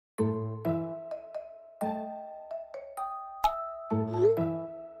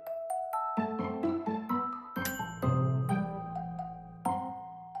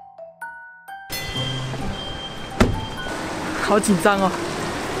好紧张哦。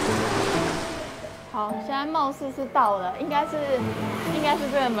好，现在貌似是到了，应该是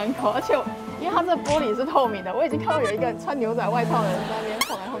这个门口，而且因为它这玻璃是透明的，我已经看到有一个穿牛仔外套的人在那边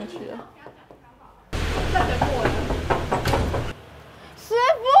晃来晃去了。在等我呢。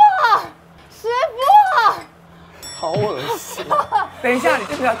师傅，好恶心！等一下，你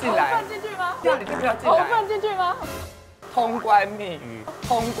就不要进来。我放进去吗？这样你就不要进来。我放进去吗？通关密语，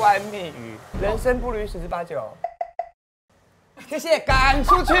通关密语，人生不如意十之八九。谢谢，赶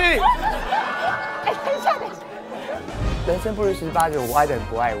出去。哎，等一下。人生不如意十之八九，我爱的人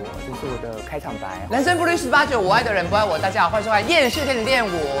不爱我，这是我的开场白。人生不如意十之八九，我爱的人不爱我。大家好，欢迎收看厌世甜点店，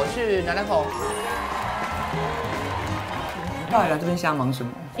我是拿拿摳。你到底来这边瞎忙什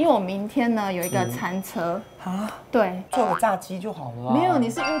么？因为我明天呢有一个餐车啊，对，做个炸鸡就好了。没有，你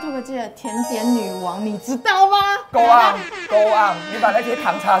是 YouTube 界的甜点女王，你知道吗？Go on， 你把那些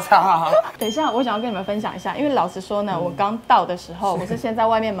糖擦擦。等一下，我想要跟你们分享一下，因为老实说呢，我刚到的时候，我是先在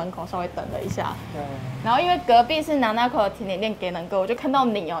外面门口稍微等了一下，然后因为隔壁是拿拿摳的甜点店给能哥，我就看到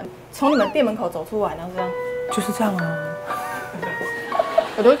你哦，从你们店门口走出来，然后这样，就是这样啊。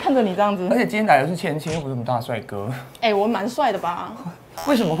我都会看着你这样子。而且今天来的是千千，又不是什么大帅哥。哎，我蛮帅的吧？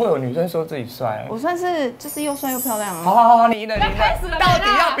为什么会有女生说自己帅？我算是就是又帅又漂亮啊。好，你呢？开始了，到底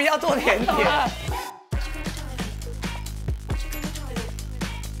要不要做甜点？啊，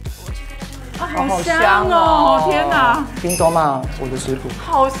好香哦！天哪！冰州嘛，我的食谱。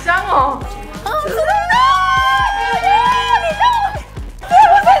好香哦！啊，真的！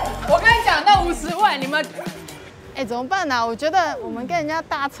我跟你讲，那50万你们。哎，怎么办呢？我觉得我们跟人家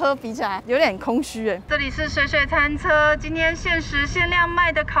大车比起来有点空虚哎。这里是水水餐车，今天限时限量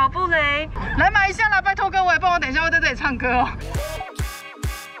卖的烤布蕾，来买一下啦！拜托各位，帮我等一下会在这里唱歌哦。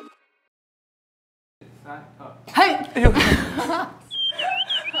3、2，嘿！哎呦，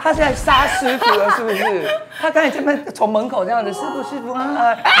他现在杀师傅了是不是？他刚才这边从门口这样子，师傅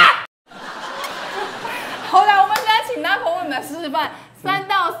啊！好啦，我们现在请拿摳为我们示范。3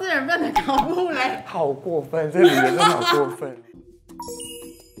到4人份的烤布蕾，好过分，这女人真的好过分。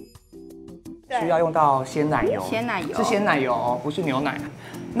需要用到鲜奶油，是鲜奶油哦，不是牛奶。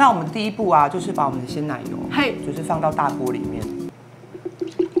那我们第一步啊，就是把我们的鲜奶油，就是放到大锅里面。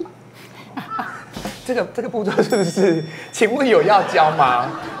这个步骤是不是？请问有要教吗？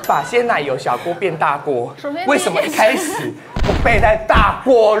把鲜奶油小锅变大锅，为什么一开始不备在大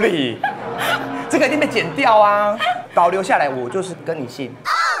锅里？这个一定被剪掉啊！保留下来，我就是跟你姓。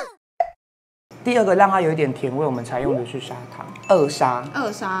第二个让它有一点甜味，我们采用的是砂糖，二砂，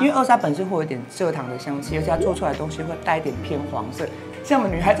因为二砂本身会有一点蔗糖的香气，而且它做出来的东西会带一点偏黄色。像我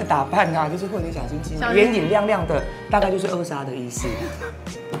们女孩子打扮啊，就是会有点小心机，眼影亮亮的，大概就是二砂的意思。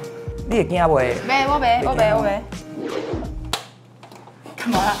你也惊未？没，我没。干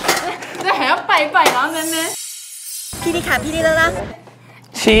嘛？这还要拜，然后那边噼里卡噼里啦啦。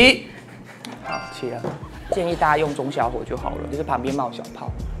起，好起了。建议大家用中小火就好了，就是旁边冒小泡。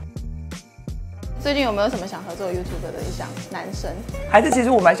最近有没有什么想合作 YouTube 的想男生？还是其实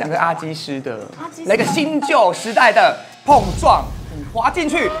我蛮想跟阿基师的，来个新旧时代的碰撞，你滑进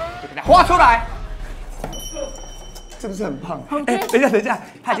去就给它滑出来，是不是很胖？哎，等一下，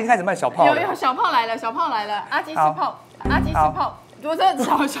他已经开始卖小泡了。有小泡来了，阿基师泡，我这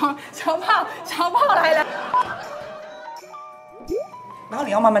小泡来了。然后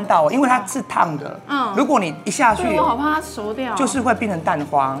你要慢慢倒哦，因为它是烫的。如果你一下去，我好怕它熟掉，就是会变成蛋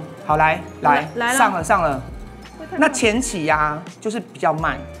花。好，来，上了。那前期呀，就是比较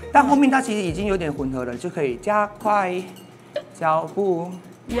慢，但后面它其实已经有点混合了，就可以加快脚步。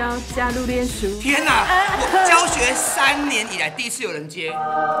要加入练熟。天哪！我教学3年以来第一次有人接，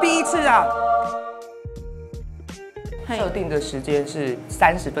第一次啊！设定的时间是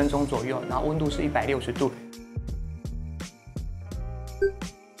30分钟左右，然后温度是160度。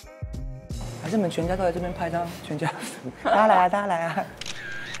还是你们全家都来这边拍张全家福？大家来啊！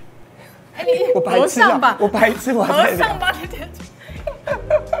哎，我白痴啊！我白痴，我合上吧，你点。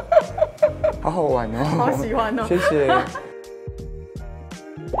好好玩哦！好喜欢哦！谢谢。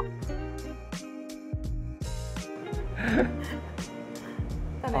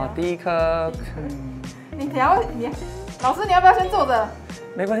好，第一颗。老师，你要不要先坐着？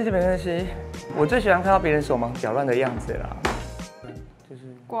没关系。我最喜欢看到别人手忙脚乱的样子啦。就是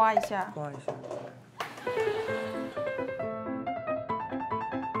刮一下。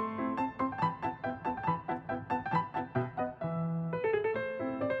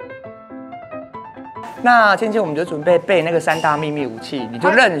那芊芊我们就准备备那个3大秘密武器，你就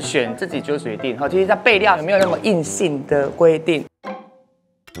任选自己就决定。好，其实它备料也没有那么硬性的规定。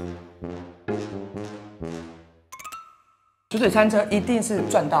水水餐车一定是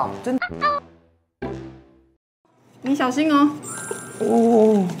赚到，真的。你小心哦。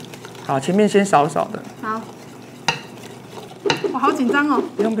哦，好，前面先少少的。好。我好紧张哦。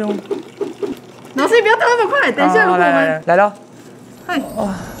不用。老师，你不要动那么快，等一下如果我们来了。嘿。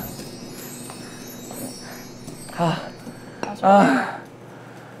哦。好。啊。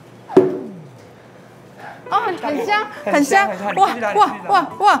哦，很香，很香，哇！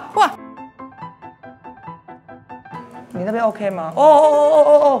你那边 OK 吗？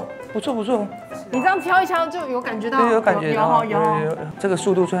哦，不错。你这样敲一敲就有感觉到，有感觉到，有。这个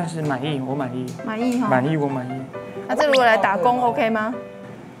速度算是满意，我满意。满意哈。满意，我满意。那这如果来打工 OK 吗？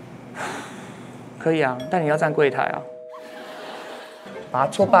可以啊，但你要站柜台啊。把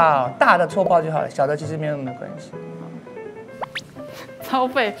它搓爆，大的搓爆就好了，小的其实没有什么关系。超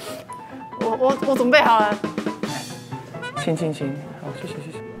费，我准备好了。轻，好，谢谢。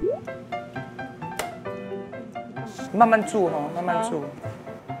慢慢做哈，慢慢做。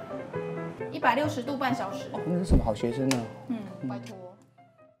160度半小时。哦，那是什么好学生呢？拜托。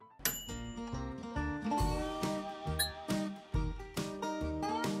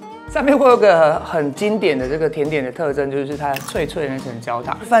上面会有个很经典的这个甜点的特征，就是它脆的那层焦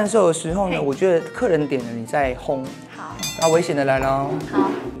糖。贩售的时候呢，我觉得客人点了你再烘。好。啊，危险的来了。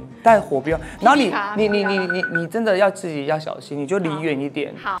好。但火不要，然后你真的要自己要小心，你就离远一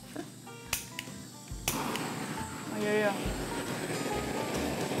点。好。有。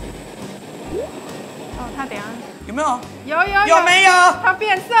哦，他等下有没有？有没有？它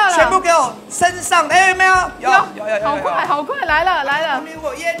变色了。全部给我升上，有没有？有。好快，来了。后面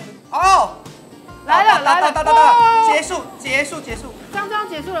我烟。哦。来了。结束。这样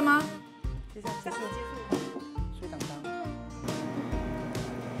结束了吗？结束。水当当。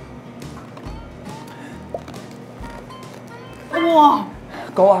哇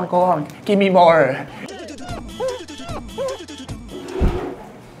 ！Go on, give me more。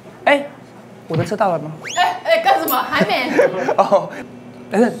哎，我的车到了吗？干什么？还没。哦，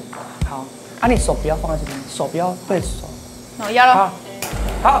等等，好，啊，你手不要放在这边，手不要对手。我压了。好。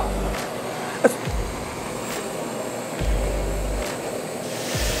好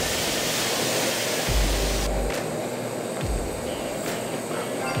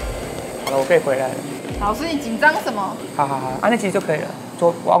了，我可以回来了。老师，你紧张什么？好，啊，那其实就可以了，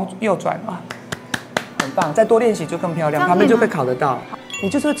往右转啊，很棒，再多练习就更漂亮，旁边就会烤得到。你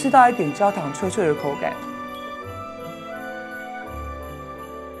就是会吃到一点焦糖脆的口感。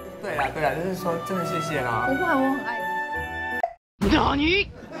对啦，就是说真的谢谢啦。不会，我很爱你。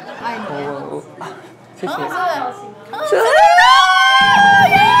你？爱你。我谢谢。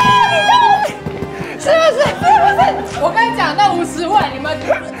是不是？我跟你讲，那50万你们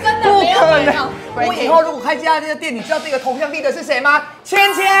真的没有买到。我以后如果开这家店，你知道这个头像立的是谁吗？千。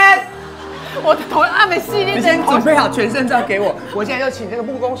我的头阿美系列，你先准备好全身照给我，我现在就请这个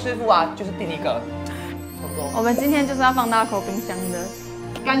木工师傅啊，就是订一个。我们今天就是要放大口冰箱的，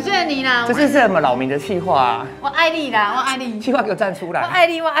感谢你啦！这是什么扰民的企划啊？我爱你啦，我爱你！企划给我站出来！我爱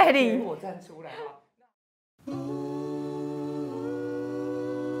你，我爱你！我站出来啊！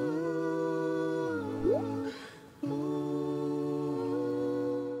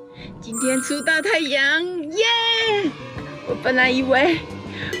今天出大太阳，耶！我本来以为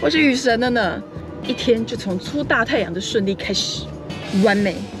我是雨神了呢，一天就从出大太阳的顺利开始，完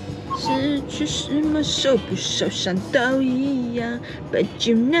美。失去什么受不受伤都一样 ，But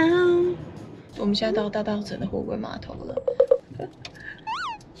you know。我们现在到大稻埕的货柜码头了，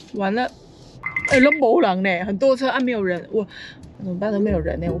完了，都没人呢，很多车啊没有人，我怎么办都没有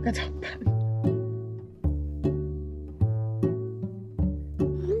人呢，我该怎么办？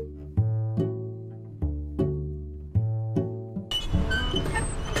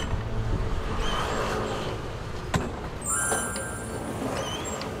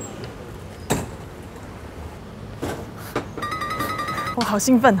我好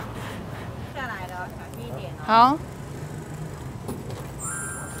兴奋哦！下来了，小心一点哦。好。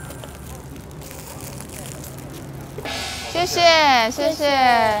谢谢，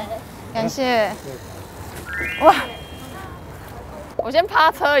感谢。哇！我先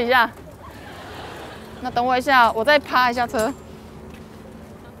趴车一下，那等我一下，我再趴一下车。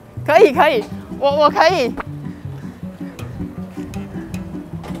可以，我可以。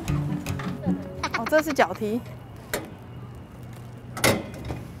哦，这是脚踢。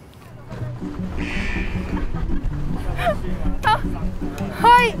好，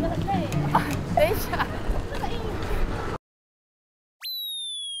嗨，等一下，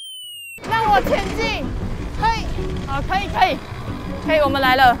让我前进，嘿，好，可以，我们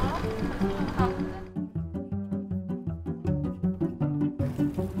来了。好，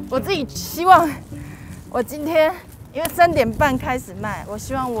我自己希望，我今天因为3点半开始卖，我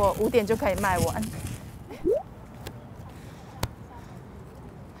希望我5点就可以卖完。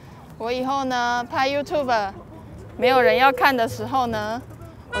我以后呢拍 YouTube， 没有人要看的时候呢，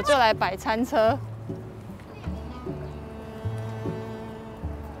我就来摆餐车。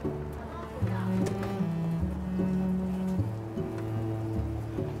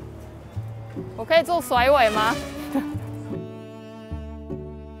我可以做甩尾吗？这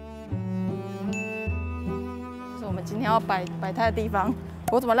是我们今天要摆摊的地方。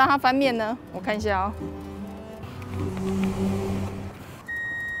我怎么让它翻面呢？我看一下哦。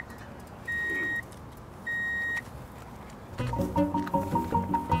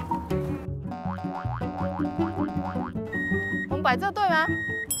我们摆这对吗？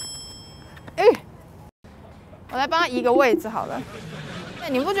我来帮他移个位置好了。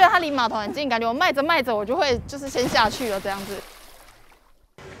你不觉得它离码头很近？感觉我卖着卖着，我就会就是先下去了这样子。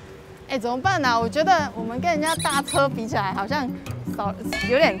怎么办呢？我觉得我们跟人家大车比起来，好像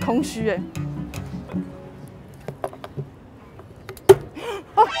有点空虚哎。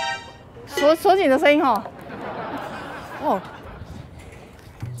哦，锁紧的声音哦。哦，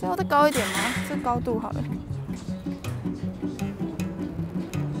这要再高一点吗？这高度好了。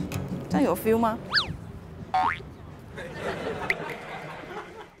这样有 feel 吗？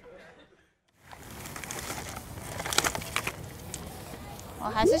我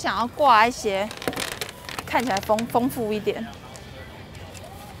还是想要挂一些，看起来丰富一点。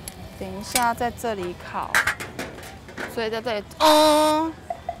等一下在这里烤，所以在这里，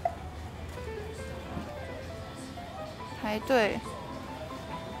排队。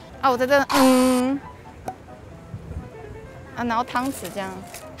啊，我在这，然后汤匙这样，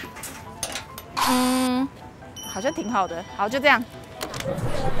好像挺好的。好，就这样。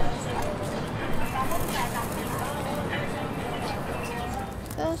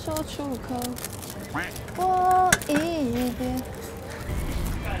说出口，我一遍。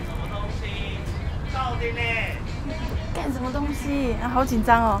干什么东西？啊，好紧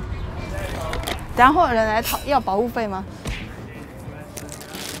张哦！等下会有人来要保护费吗？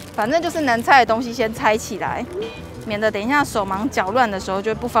反正就是能拆的东西先拆起来，免得等一下手忙脚乱的时候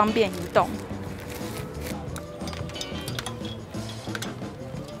就不方便移动。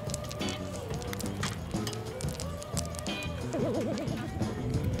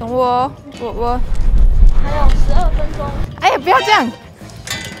等我还有12分钟。哎呀，不要这样，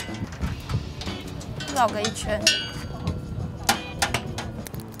绕个一圈。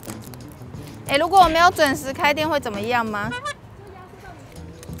如果我没有准时开店会怎么样吗？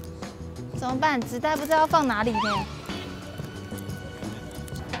怎么办？纸袋不知道要放哪里呢？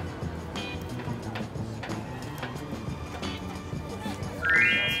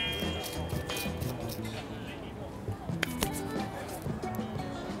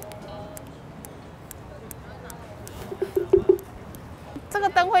这个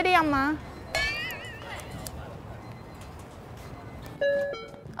灯会亮吗？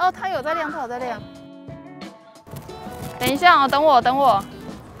哦，它有在亮，它有在亮。等一下哦，等我。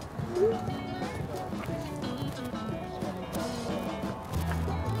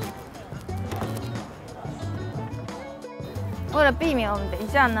为了避免我们等一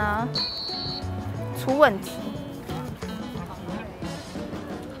下呢出问题，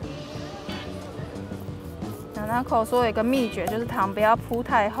奶奶口说有一个秘诀，就是糖不要铺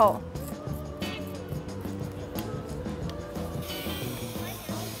太厚。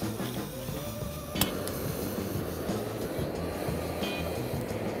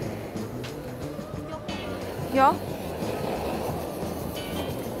有。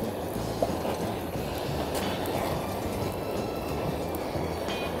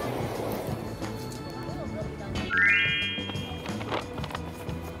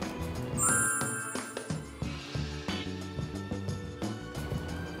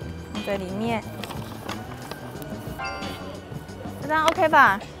在里面，这样 OK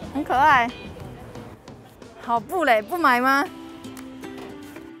吧？很可爱。好布蕾，不买吗？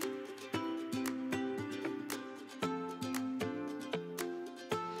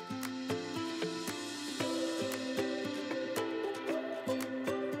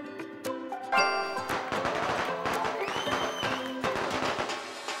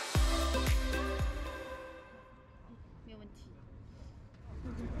没有问题。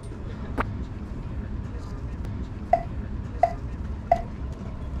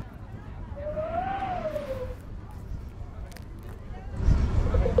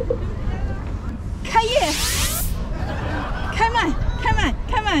开业，开卖。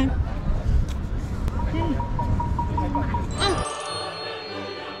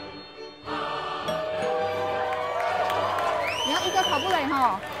你要一个烤布蕾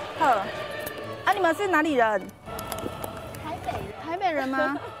哈，好。啊，你们是哪里人？台北人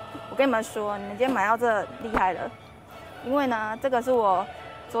吗？我跟你们说，你们今天买到这厉害了，因为呢，这个是我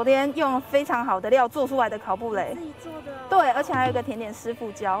昨天用了非常好的料做出来的烤布蕾，自己做的。对，而且还有一个甜点师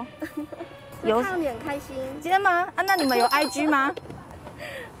傅教。有看你很开心。今天吗？啊，那你们有 IG 吗？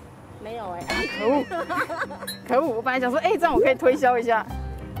没有哎。可恶，可恶！我本来想说，这样我可以推销一下。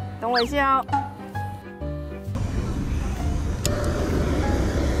等我一下哦。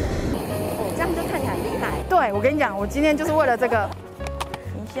这样就看起来很厉害。对，我跟你讲，我今天就是为了这个。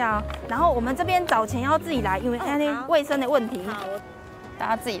等一下哦，然后我们这边找钱要自己来，因为卫生的问题。好，大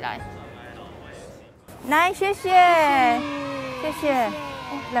家自己来。来，谢谢，谢谢。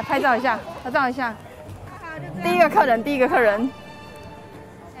来拍照一下，拍照一下。第一个客人，第一个客人。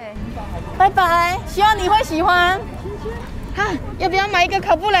拜拜，希望你会喜欢。哈，要不要买一个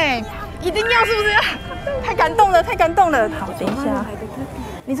烤布蕾？一定要，是不是？太感动了，太感动了。好，等一下。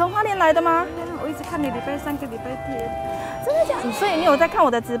你从花莲来的吗？我一直看你礼拜三跟礼拜天。真的假的？所以你有在看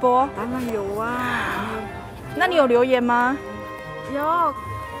我的直播？当然有啊。那你有留言吗？有。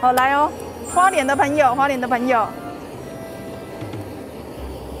好，来哦，花莲的朋友，花莲的朋友。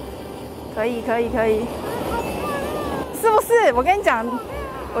可以，可以，可以。是不是？我跟你讲。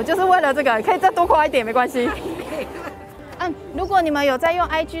我就是为了这个，可以再多夸一点没关系。如果你们有在用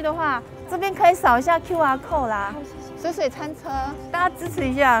IG 的话，这边可以扫一下 QR code 啦。水水餐车，大家支持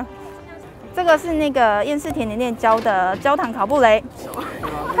一下。这个是那个厌世甜点店教的焦糖烤布蕾，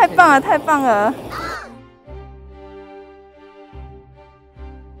太棒了，太棒了。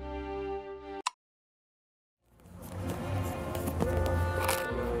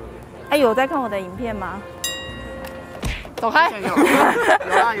有在看我的影片吗？走开！有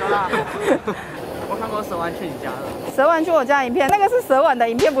啦有啦，我看过蛇丸去你家的。蛇丸去我家的影片，那个是蛇丸的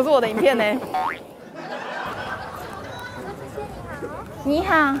影片，不是我的影片呢。你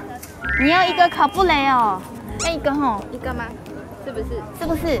好，你要一个烤布蕾哦？一个吼？一个吗？是不是？是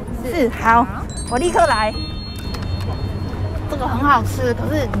不是？是。好，我立刻来。这个很好吃，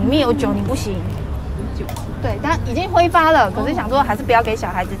可是里面有酒，你不行。对，但已经挥发了，可是想说还是不要给小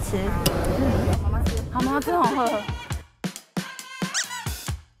孩子吃。妈妈吃。好，妈妈吃，好喝。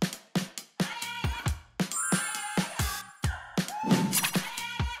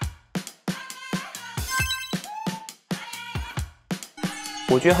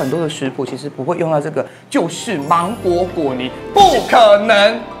我觉得很多的食谱其实不会用到这个，就是芒果果泥，不可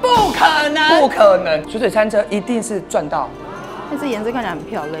能，不可能，不可能！水水餐车一定是赚到。但是颜色看起来很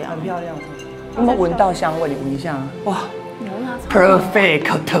漂亮，很漂亮。有没有闻到香味？你闻一下，哇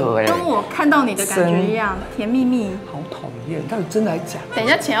 ，perfect 哎，跟我看到你的感觉一样，甜蜜蜜。好讨厌，到底真的还假的？等一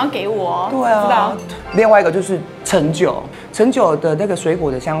下钱要给我。对啊。另外一个就是橙酒，橙酒的那个水果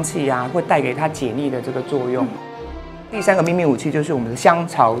的香气啊，会带给它解腻的这个作用。第三个秘密武器就是我们的香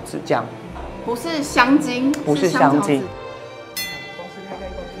草籽酱，不是香精，不是香精。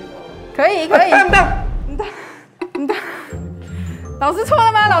可以可以。你的，老师错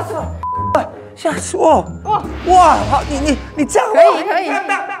了吗？老师，吓死我！哇，好，你这样可以。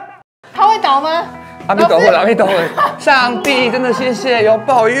他会倒吗？阿弥陀佛，阿弥陀佛，上帝真的谢谢有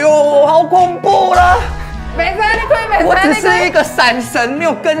保佑，好恐怖啦！没事，你可以，我只是一个闪神，没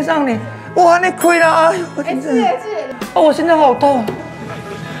有跟上你。哇，你亏了！哎呦，我真的。哦，我心脏好痛，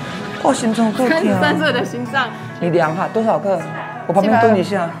我心脏够痛。33岁的心脏。你量哈多少克？我旁边蹲一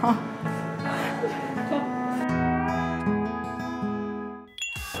下。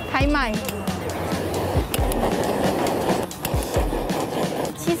开卖。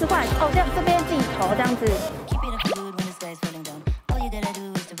70块哦，这边自己投这样子。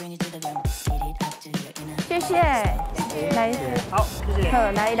谢谢。来，好，谢谢。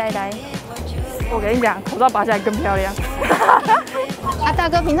来。我跟你讲，口罩拔下来更漂亮。大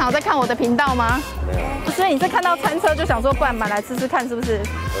哥平常有在看我的频道吗？没有。所以你是看到餐车就想说，不然买来吃吃看，是不是？对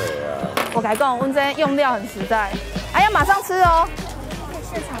啊。我改讲，我们这边用料很实在，要马上吃哦。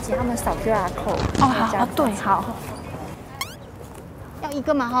现场请他们扫 QR code。好，对，好。要一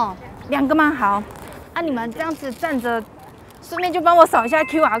个吗？哈，2个吗？好。你们这样子站着，顺便就帮我扫一下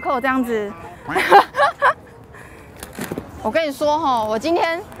QR code， 这样子。我跟你说哈，我今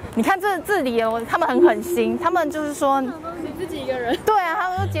天。你看这里哦，他们很狠心，他们就是说你自己一个人。对啊，他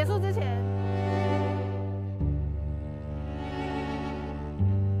们说结束之前。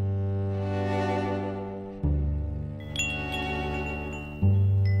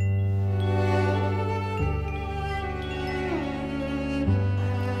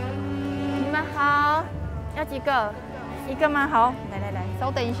你们好，要几个？一个吗？好，来，稍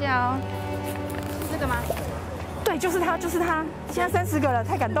等一下哦。这个吗？对，就是它，现在30个了，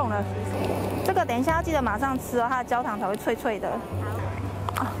太感动了。这个等一下要记得马上吃哦，它的焦糖才会脆脆的。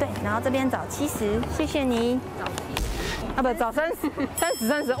对，然后这边找70，谢谢你。不，找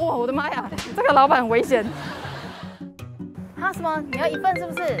30，哇，我的妈呀，这个老板很危险。啊，什么？你要1份是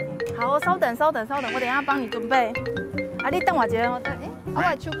不是？好，稍等，我等一下帮你准备。啊，你等我一下，我等。我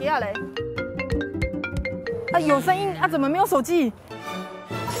的手机啊嘞。啊，有声音啊，怎么没有手机？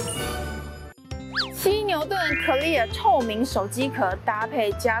犀牛盾 Clear 透明手机壳搭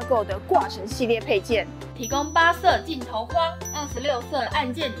配加购的挂绳系列配件，提供8色镜头框、26色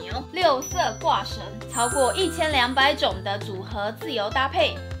按键钮、6色挂绳，超过1200种的组合自由搭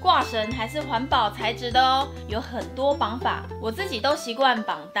配。挂绳还是环保材质的哦，有很多绑法，我自己都习惯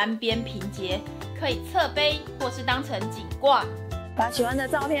绑单边平结，可以侧背或是当成颈挂。把喜欢的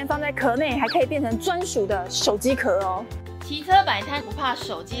照片放在壳内，还可以变成专属的手机壳哦。骑车摆摊不怕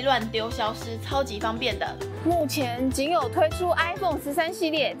手机乱丢消失，超级方便的。目前仅有推出 iPhone 13系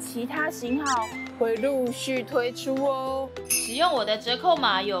列，其他型号会陆续推出哦。使用我的折扣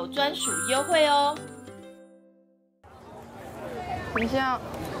码有专属优惠哦。等一下，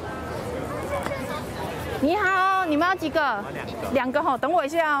你好，你们要几个？2个哈，等我一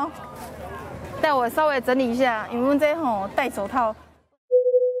下哦。带我稍微整理一下，因为我们这吼戴手套。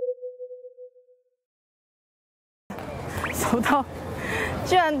手套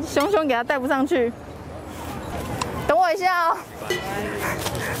居然熊给它戴不上去，等我一下哦。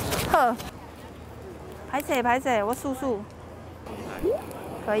呵，拍谁，我数。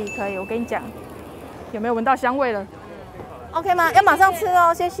可以，我跟你讲，有没有闻到香味了 ？OK 吗？要马上吃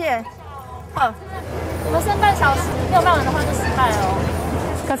哦，谢谢。我们剩半小时，没有卖完的话就失败了哦。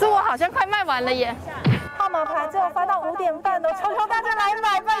可是我好像快卖完了耶。号码牌只有发到5点半哦，求大家来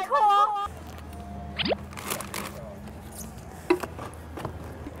买，拜托。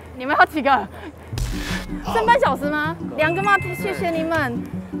你们要几个？剩半小时吗？2个吗？谢谢你们。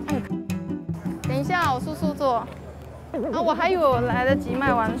等一下，我速做。啊，我还以为我来得及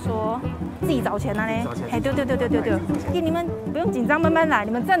卖完，说自己找钱了呢。哎，对。你们不用紧张，慢慢来。你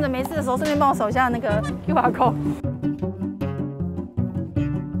们站着没事的时候，顺便帮我扫一下那个 QR code。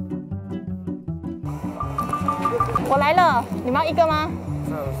我来了，你们要1个吗？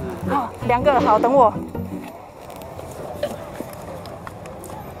好，2个，好，等我。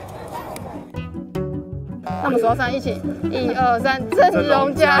那我们手上一起，1、2、3，阵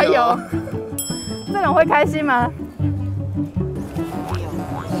容加油！阵容会开心吗？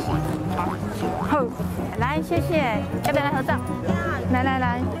好，来，谢谢，要不要来合照？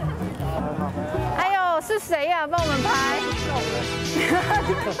来。哎呦，是谁呀？帮我们拍。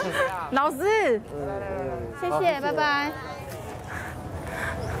老师，谢谢，拜拜。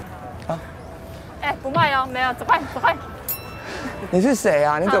哎，不卖哦，没有，走快。你是谁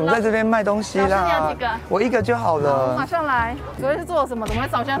啊？你怎么在这边卖东西啦？老师，你要几个？我1个就好了。马上来。昨天是做了什么？怎么会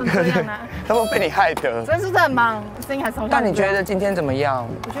烧香成这样呢？他们被你害的。昨天是不是很忙？声音还烧香。但你觉得今天怎么样？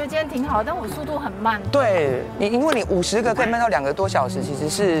我觉得今天挺好，但我速度很慢。对你，因为你50个可以卖到2个多小时，其实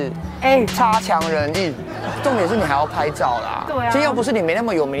是差强人意。重点是你还要拍照啦。对啊。今天要不是你没那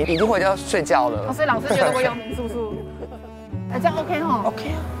么有名，你一定会要睡觉了。所以老师觉得我有名，是不是？哎，这样 OK 哈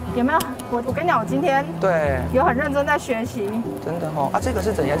 ？OK。有没有？我跟你讲，我今天有很认真在学习。真的哦。啊，这个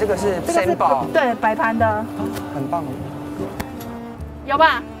是怎样？这个是 sample。对，摆盘的。很棒。有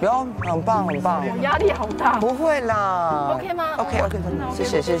吧？有，很棒。我压力好大。不会啦。 OK 吗 ？OK， 谢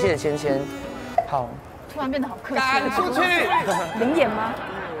谢芊芊。好。突然变得好客气。赶出去。灵眼吗？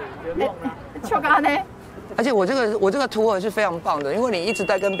秋干呢？而且我这个图是非常棒的，因为你一直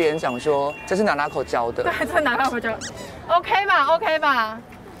在跟别人讲说这是拿拿口教的。对，这是拿拿口教。OK 吧。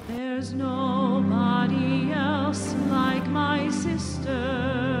There's nobody else like my sisters.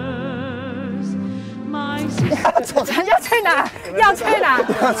 My sisters. 要去哪？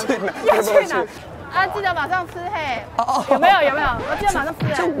啊，记得马上吃嘿！有没有？我记得马上吃。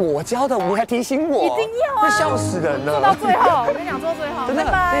这我教的，你还提醒我？一定要啊！会笑死人了。做到最后，我跟你讲，做到最后。真的，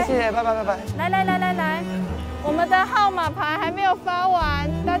谢谢，拜拜。来，我们的号码牌还没有发完，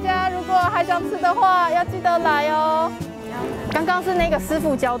大家如果还想吃的话，要记得来哦。刚刚是那个师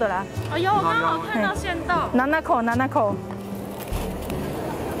傅教的啦。哦，有，我刚好看到现豆。拿那口。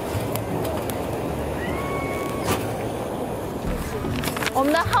我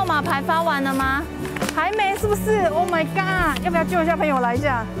们的号码牌发完了吗？还没，是不是 ？Oh my god！ 要不要救一下朋友来一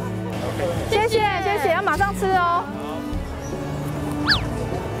下？谢谢，要马上吃哦。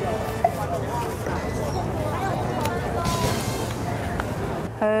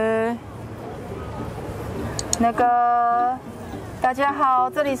那个，大家好，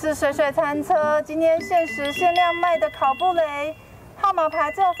这里是水水餐车，今天限时限量卖的烤布蕾，号码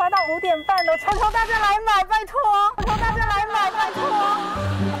牌只有发到5点半的，求大家来买，拜托！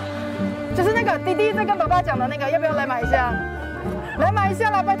就是那个弟弟在跟爸爸讲的那个，要不要来买一下？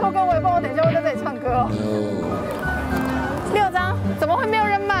来，拜托各位，帮我等一下，我在这里唱歌哦。6张，怎么会没有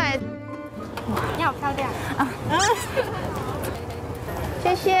人买？你好漂亮啊！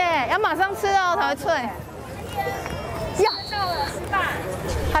谢谢，要马上吃哦才会脆。呀，到了，失败，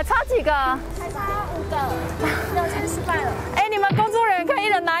还差几个？才差5个，6000失败了。哎，你们工作人员可以一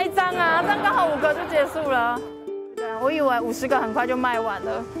人拿1张啊，这样刚好5个就结束了。对啊，我以为50个很快就卖完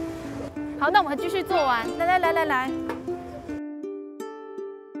了。好，那我们继续做完。来。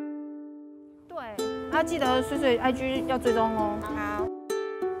对，记得水水 IG 要追踪哦。好，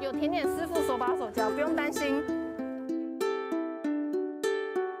有甜点师傅手把手教，不用担心。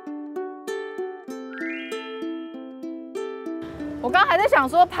我刚刚还在想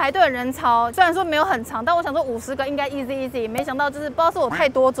说排队人潮，虽然说没有很长，但我想说50个应该 easy， 没想到就是不知道是我太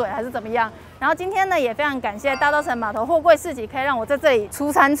多嘴还是怎么样。然后今天呢也非常感谢大稻埕码头货柜市集，可以让我在这里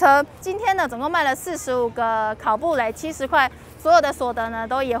出餐车。今天呢总共卖了45个烤布蕾，70块，所有的所得呢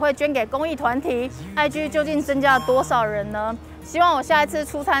都也会捐给公益团体。IG 究竟增加了多少人呢？希望我下一次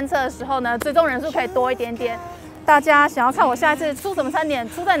出餐车的时候呢，追踪人数可以多一点点。大家想要看我下一次出什么餐点，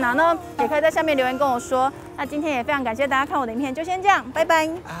出在哪呢？也可以在下面留言跟我说。那今天也非常感谢大家看我的影片，就先这样，拜拜。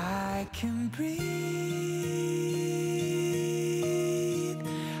I can breathe,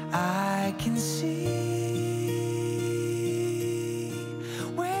 I can see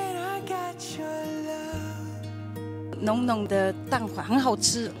when I got your love。浓浓的蛋黄很好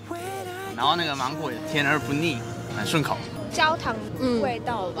吃，然后那个芒果也甜而不腻，很顺口。焦糖味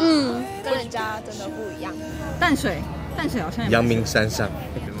道吧，跟人家真的不一样。淡水好像阳明山上，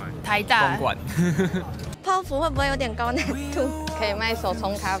台大公馆。泡芙会不会有点高难度？可以卖手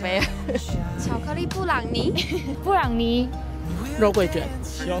冲咖啡。巧克力布朗尼，布朗尼，肉桂卷，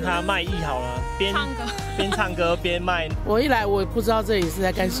希望它卖艺好了，边唱歌边卖。我一来我也不知道这里是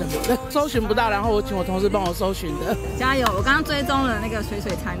在干什么的，搜寻不到，然后我请我同事帮我搜寻的。加油！我刚刚追踪了那个水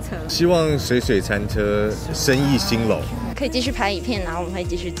水餐车，希望水水餐车生意兴隆，可以继续拍影片，然后我们会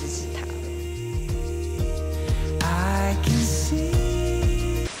继续支持他。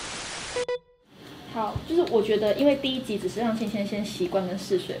好，就是我觉得，因为第1集只是让芊芊先习惯跟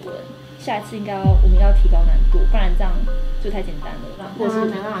试水温，下一次我们要提高难度，不然这样就太简单了，或是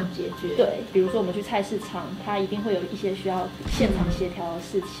没办法解决。对，比如说我们去菜市场，它一定会有一些需要现场协调的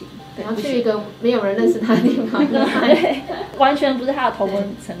事情。然后去一个没有人认识他的地方，对，完全不是他的同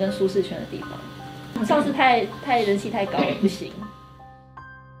温层跟舒适圈的地方。上次太人气太高了，不行。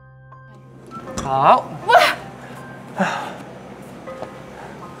好，哇，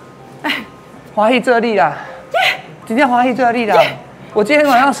华裔这里啦，今天华裔这里啦，我今天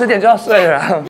晚上10点就要睡了。